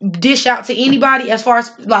ever dish out to anybody as far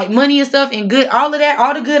as like money and stuff and good, all of that,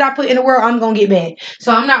 all the good I put in the world, I'm going to get back.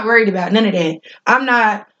 So I'm not worried about none of that. I'm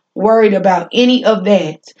not worried about any of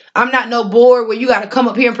that. I'm not no board where you got to come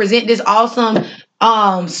up here and present this awesome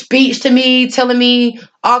speech to me, telling me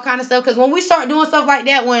all kind of stuff. Because when we start doing stuff like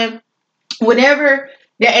that, whenever,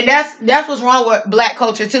 and that's what's wrong with black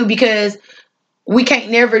culture too, because we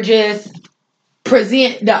can't never just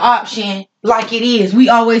present the option like it is. We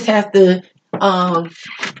always have to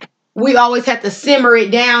simmer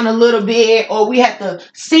it down a little bit, or we have to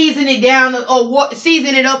season it down, or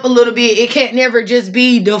season it up a little bit. It can't never just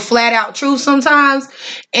be the flat out truth sometimes.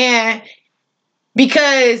 And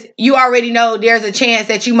because you already know there's a chance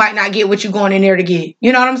that you might not get what you're going in there to get.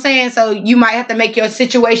 You know what I'm saying? So you might have to make your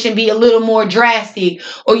situation be a little more drastic,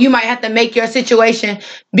 or you might have to make your situation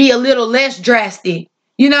be a little less drastic.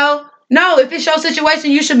 You know? No, if it's your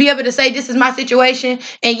situation, you should be able to say, this is my situation.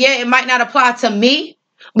 And yeah, it might not apply to me,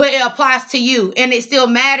 but it applies to you. And it still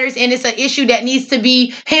matters. And it's an issue that needs to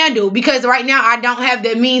be handled, because right now I don't have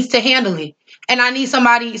the means to handle it. And I need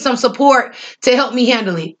some support to help me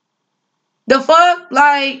handle it. The fuck?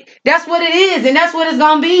 Like, that's what it is. And that's what it's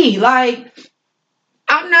going to be. Like,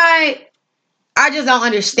 I just don't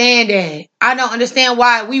understand that. I don't understand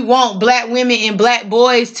why we want black women and black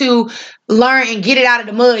boys to learn and get it out of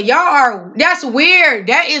the mud. That's weird.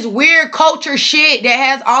 That is weird culture shit that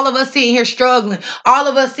has all of us sitting here struggling. All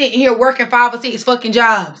of us sitting here working 5 or 6 fucking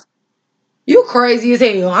jobs. You crazy as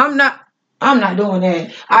hell. I'm not doing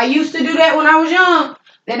that. I used to do that when I was young.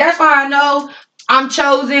 And that's why I know I'm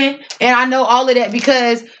chosen and I know all of that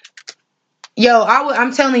because,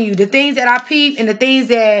 I'm telling you, the things that I peep and the things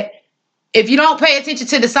that if you don't pay attention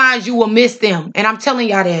to the signs, you will miss them. And I'm telling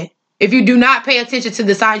y'all that. If you do not pay attention to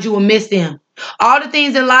the signs, you will miss them. All the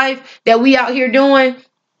things in life that we out here doing,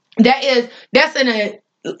 those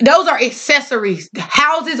are accessories.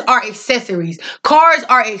 Houses are accessories. Cars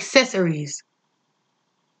are accessories.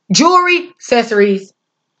 Jewelry, accessories.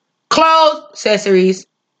 Clothes, accessories.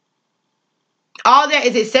 All that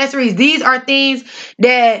is accessories. These are things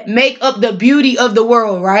that make up the beauty of the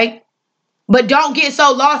world, right? But don't get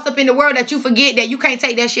so lost up in the world that you forget that you can't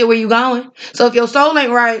take that shit where you going. So if your soul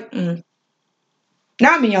ain't right, now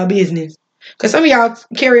I'm in y'all business. Because some of y'all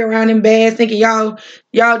carry around them bags thinking y'all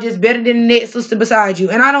just better than the next sister beside you.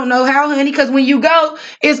 And I don't know how, honey, because when you go,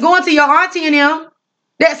 it's going to your auntie and them.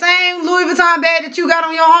 That same Louis Vuitton bag that you got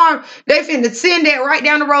on your arm, they finna send that right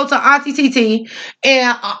down the road to Auntie TT.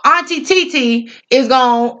 And Auntie TT is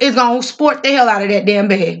gonna sport the hell out of that damn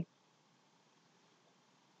bag.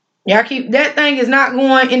 Y'all keep that thing is not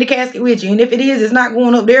going in the casket with you. And if it is, it's not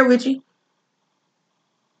going up there with you.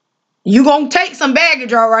 You gonna take some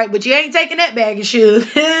baggage, all right, but you ain't taking that baggage, shoe.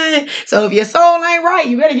 So if your soul ain't right,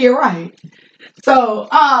 you better get right. So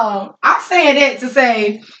I'm saying that to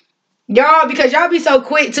say, y'all, because y'all be so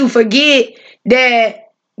quick to forget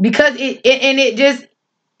that because it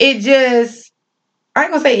just I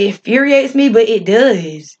ain't gonna say it infuriates me, but it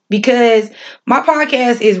does. Because my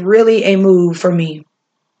podcast is really a move for me.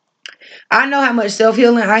 I know how much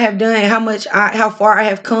self-healing I have done and how far I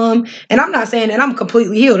have come. And I'm not saying that I'm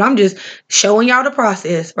completely healed. I'm just showing y'all the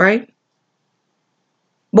process, right?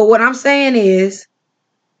 But what I'm saying is,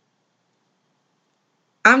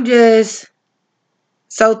 I'm just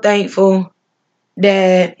so thankful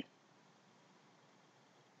that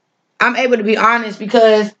I'm able to be honest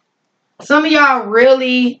because some of y'all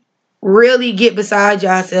really, really get beside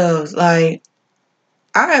yourselves. Like,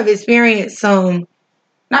 I have experienced some,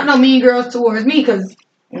 not no mean girls towards me, because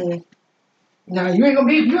no, you ain't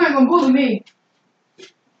gonna bully me.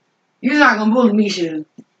 You're not gonna bully me, shit.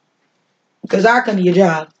 Because I come to your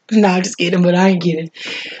job. No, I'm just kidding, but I ain't kidding.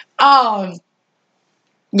 Some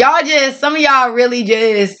of y'all really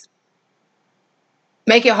just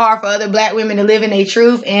make it hard for other black women to live in their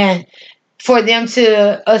truth and for them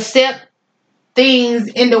to accept things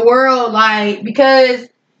in the world, like, because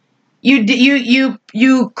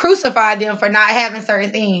you crucify them for not having certain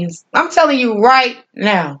things. I'm telling you right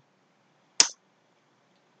now.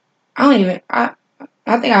 I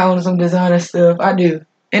think I own some designer stuff. I do.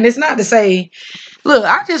 And it's not to say, look,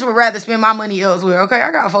 I just would rather spend my money elsewhere, okay?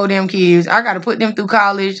 I got 4 damn kids. I got to put them through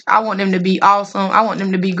college. I want them to be awesome. I want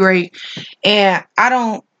them to be great. And I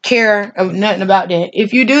don't care of nothing about that.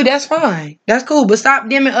 If you do, that's fine. That's cool. But stop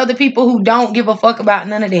dimming other people who don't give a fuck about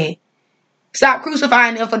none of that. Stop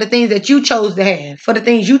crucifying them for the things that you chose to have, for the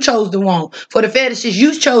things you chose to want, for the fetishes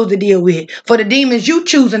you chose to deal with, for the demons you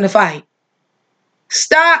choosing to fight.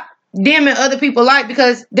 Stop dimming other people's light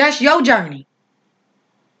because that's your journey.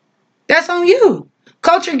 That's on you.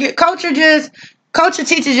 Culture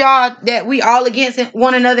teaches y'all that we all against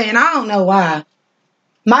one another, and I don't know why.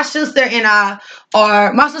 My sister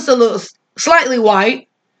looks slightly white.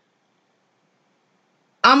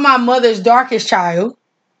 I'm my mother's darkest child.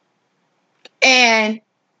 And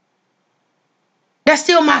that's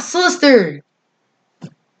still my sister.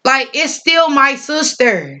 Like, it's still my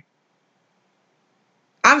sister.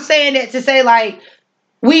 I'm saying that to say, like,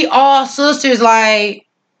 we all sisters. Like,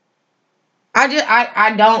 I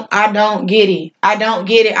don't get it. I don't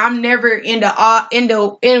get it. I'm never in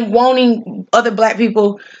wanting other black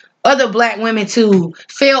people, other black women to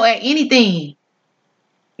fail at anything.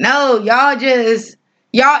 No, y'all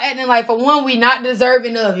acting like, for one, we not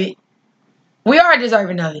deserving of it. We are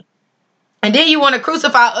deserving of it. And then you want to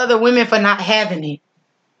crucify other women for not having it.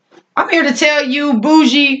 I'm here to tell you,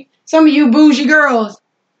 some of you bougie girls,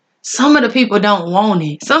 some of the people don't want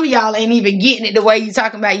it. Some of y'all ain't even getting it the way you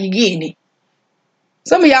talking about you getting it.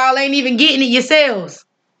 Some of y'all ain't even getting it yourselves.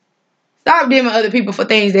 Stop dimming other people for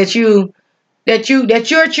things that you're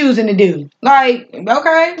choosing to do. Like,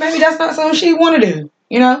 okay, maybe that's not something she want to do,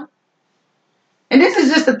 you know? And this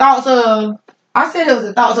is just I said it was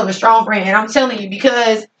the thoughts of a strong friend, and I'm telling you,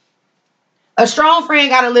 because a strong friend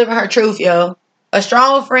gotta live in her truth, yo. A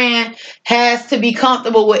strong friend has to be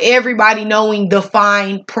comfortable with everybody knowing the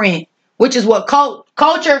fine print, which is what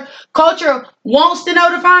culture wants to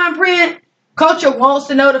know the fine print. Culture wants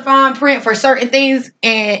to know the fine print for certain things,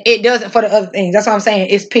 and it doesn't for the other things. That's what I'm saying.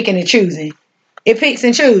 It's picking and choosing. It picks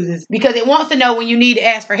and chooses because it wants to know when you need to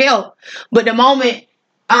ask for help. But the moment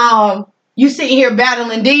you sitting here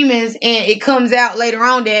battling demons, and it comes out later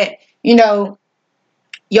on that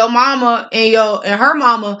your mama and her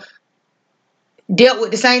mama dealt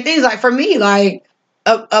with the same things. Like for me, like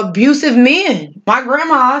abusive men. My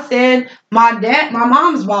grandma said my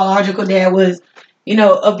mom's biological dad was,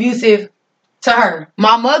 abusive to her.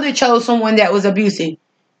 My mother chose someone that was abusive.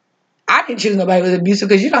 I didn't choose nobody who was abusive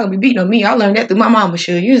because you're not gonna be beating on me. I learned that through my mama.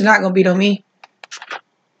 Sure, you're not gonna beat on me.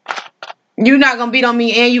 You're not gonna beat on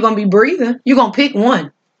me, and you're gonna be breathing. You're gonna pick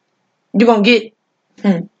one. You're gonna get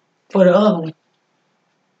for the other one.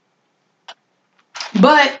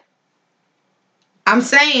 But I'm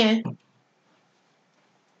saying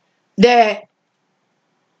that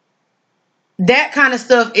kind of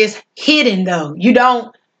stuff is hidden, though. You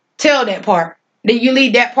don't tell that part. You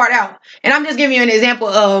leave that part out. And I'm just giving you an example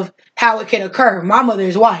of how it can occur. My mother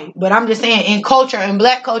is white, but I'm just saying in culture, in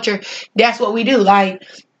black culture, that's what we do. Like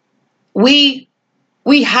we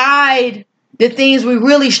hide the things we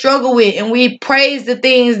really struggle with, and we praise the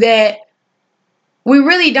things that we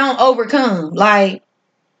really don't overcome. Like,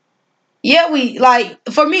 yeah,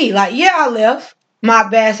 for me, I left my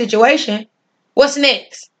bad situation. What's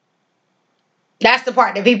next? That's the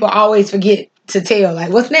part that people always forget to tell.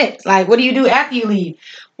 Like, what's next? Like, what do you do after you leave?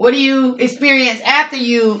 What do you experience after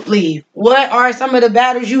you leave? What are some of the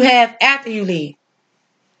battles you have after you leave?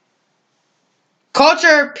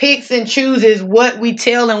 Culture picks and chooses what we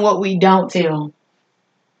tell and what we don't tell.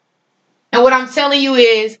 And what I'm telling you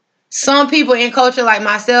is, some people in culture like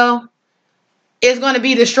myself is going to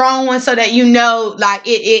be the strong one, so that like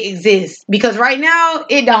it exists. Because right now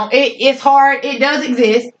it don't. It's hard. It does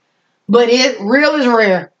exist, but real is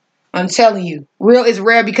rare. I'm telling you, real is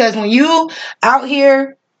rare, because when you out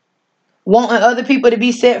here wanting other people to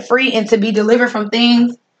be set free and to be delivered from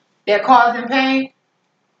things that causes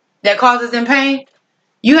them pain,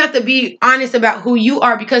 you have to be honest about who you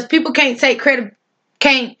are, because people can't take credit.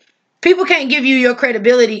 People can't give you your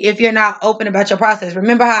credibility if you're not open about your process.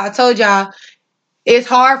 Remember how I told y'all, it's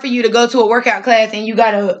hard for you to go to a workout class and you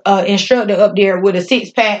got a instructor up there with a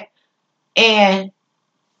 6-pack and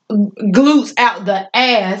glutes out the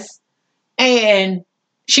ass, and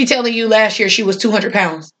she telling you last year she was 200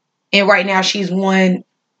 pounds and right now she's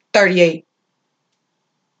 138.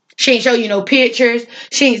 She ain't show you no pictures.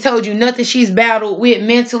 She ain't told you nothing she's battled with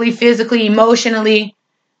mentally, physically, emotionally.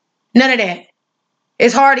 None of that.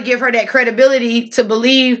 It's hard to give her that credibility to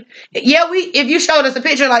believe. Yeah, if you showed us a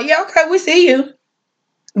picture, like, yeah, okay, we see you.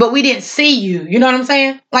 But we didn't see you. You know what I'm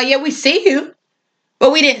saying? Like, yeah, we see you,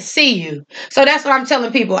 but we didn't see you. So that's what I'm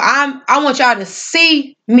telling people. I want y'all to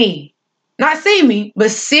see me. Not see me, but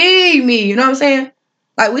see me. You know what I'm saying?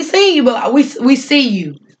 Like, we see you, but we see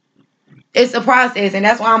you. It's a process, and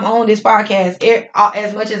that's why I'm on this podcast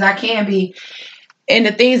as much as I can be, and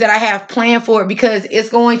the things that I have planned for it, because it's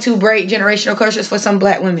going to break generational curses for some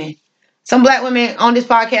black women. Some black women on this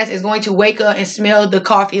podcast is going to wake up and smell the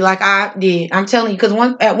coffee like I did. I'm telling you, because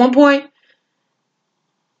at one point,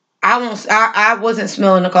 I wasn't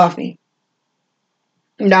smelling the coffee.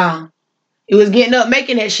 Nah. It was getting up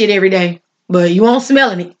making that shit every day, but you won't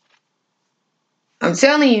smelling it. I'm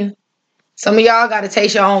telling you, some of y'all got to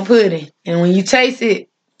taste your own pudding, and when you taste it,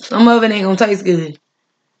 some of it ain't gonna taste good.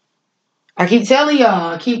 I keep telling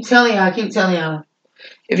y'all. If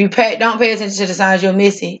you don't pay attention to the signs, you'll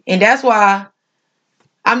miss it. And that's why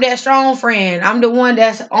I'm that strong friend. I'm the one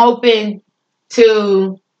that's open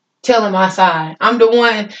to telling my side. I'm the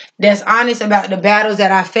one that's honest about the battles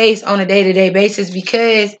that I face on a day-to-day basis,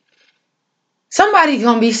 because somebody's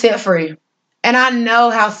going to be set free. And I know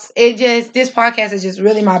how this podcast is just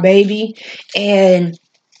really my baby. And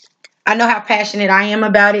I know how passionate I am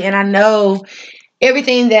about it. And I know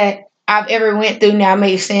everything that I've ever went through now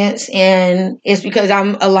makes sense, and it's because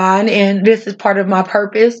I'm aligned, and this is part of my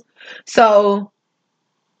purpose. So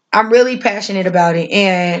I'm really passionate about it,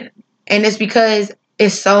 and it's because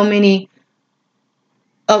it's so many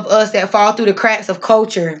of us that fall through the cracks of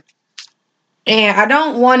culture, and I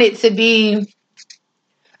don't want us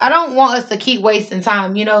to keep wasting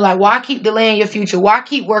time. Like, why keep delaying your future? Why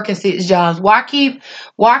keep working 6 jobs? Why keep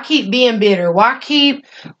being bitter? Why keep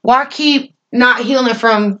not healing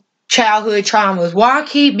from childhood traumas? Why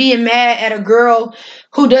keep being mad at a girl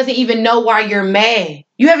who doesn't even know why you're mad?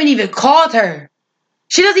 You haven't even called her.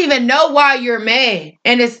 She doesn't even know why you're mad.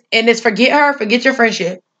 And it's forget her, forget your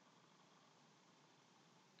friendship.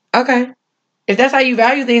 Okay. If that's how you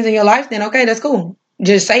value things in your life, then okay, that's cool.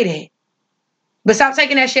 Just say that. But stop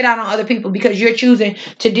taking that shit out on other people because you're choosing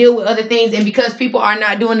to deal with other things, and because people are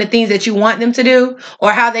not doing the things that you want them to do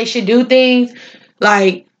or how they should do things.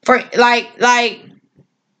 Like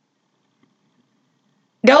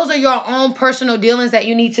those are your own personal dealings that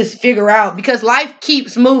you need to figure out, because life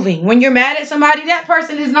keeps moving. When you're mad at somebody, that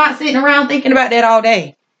person is not sitting around thinking about that all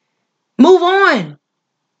day. Move on.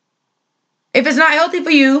 If it's not healthy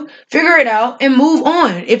for you, figure it out and move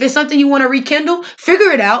on. If it's something you want to rekindle,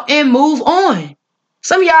 figure it out and move on.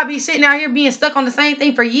 Some of y'all be sitting out here being stuck on the same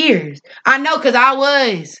thing for years. I know, because I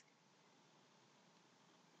was.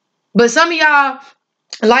 But some of y'all,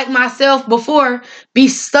 like myself before, be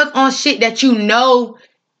stuck on shit that you know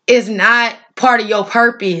is not part of your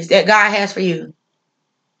purpose that God has for you.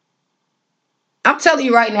 I'm telling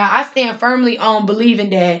you right now, I stand firmly on believing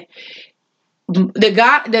that the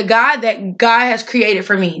God that God has created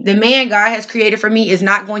for me, the man God has created for me, is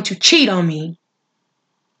not going to cheat on me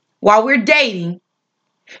while we're dating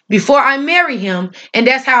before I marry him. And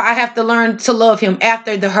that's how I have to learn to love him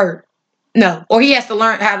after the hurt. No, or he has to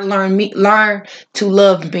learn how to learn to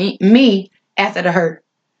love me after the hurt.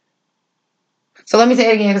 So let me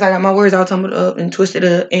say it again, because I got my words all tumbled up and twisted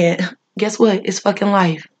up. And guess what? It's fucking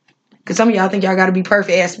life. Because some of y'all think y'all got to be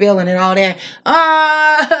perfect at spelling and all that.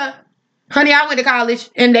 Honey, I went to college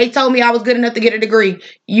and they told me I was good enough to get a degree.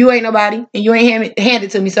 You ain't nobody, and you ain't hand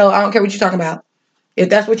it to me, so I don't care what you're talking about. If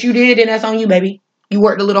that's what you did, then that's on you, baby. You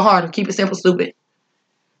worked a little harder. Keep it simple, stupid.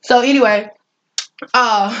 So anyway,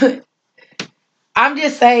 I'm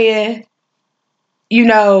just saying,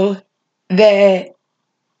 that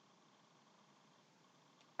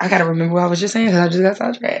I gotta remember what I was just saying, because I just got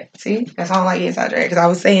sidetracked. See, that's all I get sidetracked, because I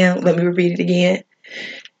was saying, let me repeat it again.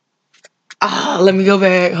 Let me go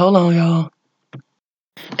back. Hold on, y'all.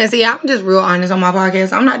 And see, I'm just real honest on my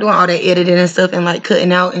podcast. I'm not doing all that editing and stuff and like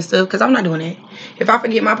cutting out and stuff, because I'm not doing it. If I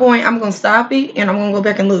forget my point, I'm going to stop it and I'm going to go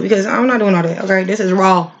back and look, because I'm not doing all that, okay? This is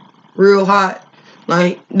raw, real hot,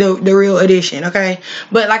 like the real edition, okay?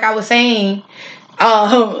 But like I was saying,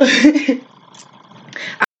 I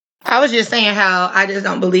was just saying how I just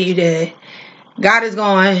don't believe that God is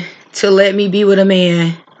going to let me be with a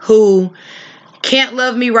man who can't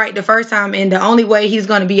love me right the first time, and the only way he's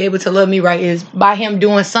going to be able to love me right is by him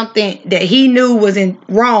doing something that he knew was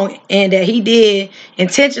wrong and that he did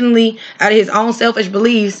intentionally out of his own selfish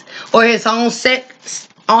beliefs or his own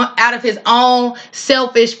out of his own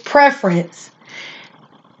selfish preference.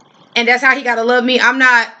 And that's how he got to love me.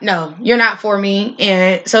 No, you're not for me.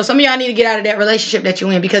 And so some of y'all need to get out of that relationship that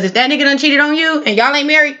you're in, because if that nigga done cheated on you and y'all ain't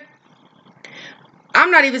married, I'm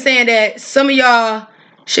not even saying that some of y'all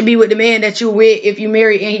should be with the man that you with if you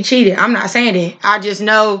married and he cheated. I'm not saying that. I just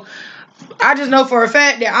know for a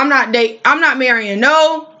fact that I'm not marrying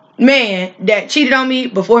no man that cheated on me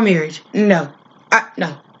before marriage. No.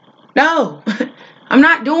 No. I'm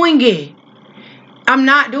not doing it. I'm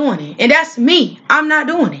not doing it. And that's me. I'm not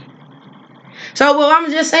doing it. So what I'm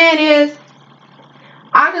just saying is,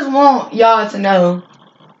 I just want y'all to know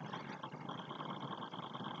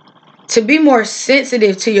to be more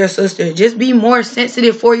sensitive to your sister. Just be more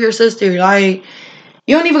sensitive for your sister. Like,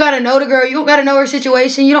 you don't even got to know the girl. You don't got to know her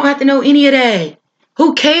situation. You don't have to know any of that.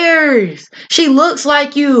 Who cares? She looks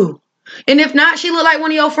like you. And if not, she look like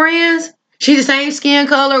one of your friends. She the same skin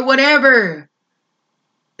color, whatever.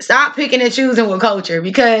 Stop picking and choosing with culture,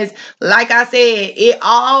 because like I said, it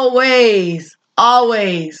always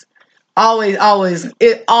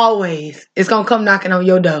it's going to come knocking on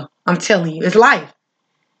your door. I'm telling you, it's life.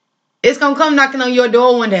 It's going to come knocking on your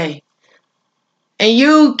door one day. And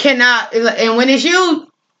you cannot, and when it's you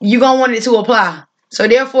going to want it to apply. So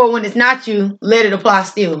therefore, when it's not you, let it apply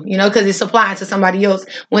still, because it's applying to somebody else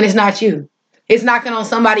when it's not you. It's knocking on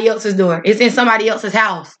somebody else's door. It's in somebody else's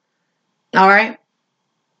house. All right?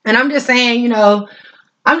 And I'm just saying,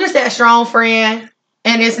 I'm just that strong friend.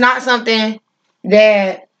 And it's not something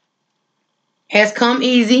that has come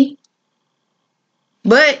easy.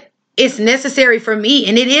 But it's necessary for me,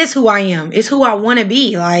 and it is who I am. It's who I want to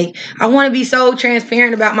be. Like, I want to be so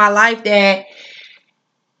transparent about my life that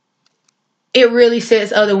it really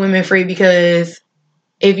sets other women free, because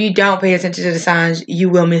if you don't pay attention to the signs, you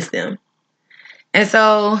will miss them. And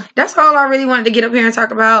so that's all I really wanted to get up here and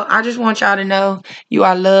talk about. I just want y'all to know you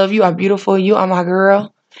are loved, you are beautiful, you are my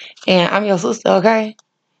girl, and I'm your sister, okay?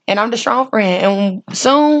 And I'm the strong friend. And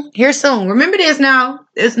soon. Remember this now.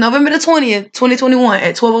 It's November the 20th, 2021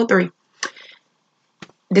 at 12:03.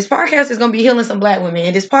 This podcast is going to be healing some black women.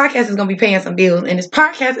 And this podcast is going to be paying some bills. And this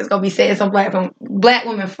podcast is going to be setting some black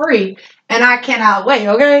women free. And I cannot wait,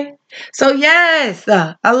 okay? So yes,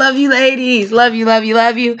 I love you ladies. Love you, love you,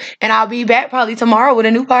 love you. And I'll be back probably tomorrow with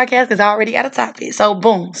a new podcast because I already got a topic. So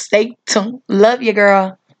boom, stay tuned. Love you,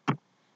 girl.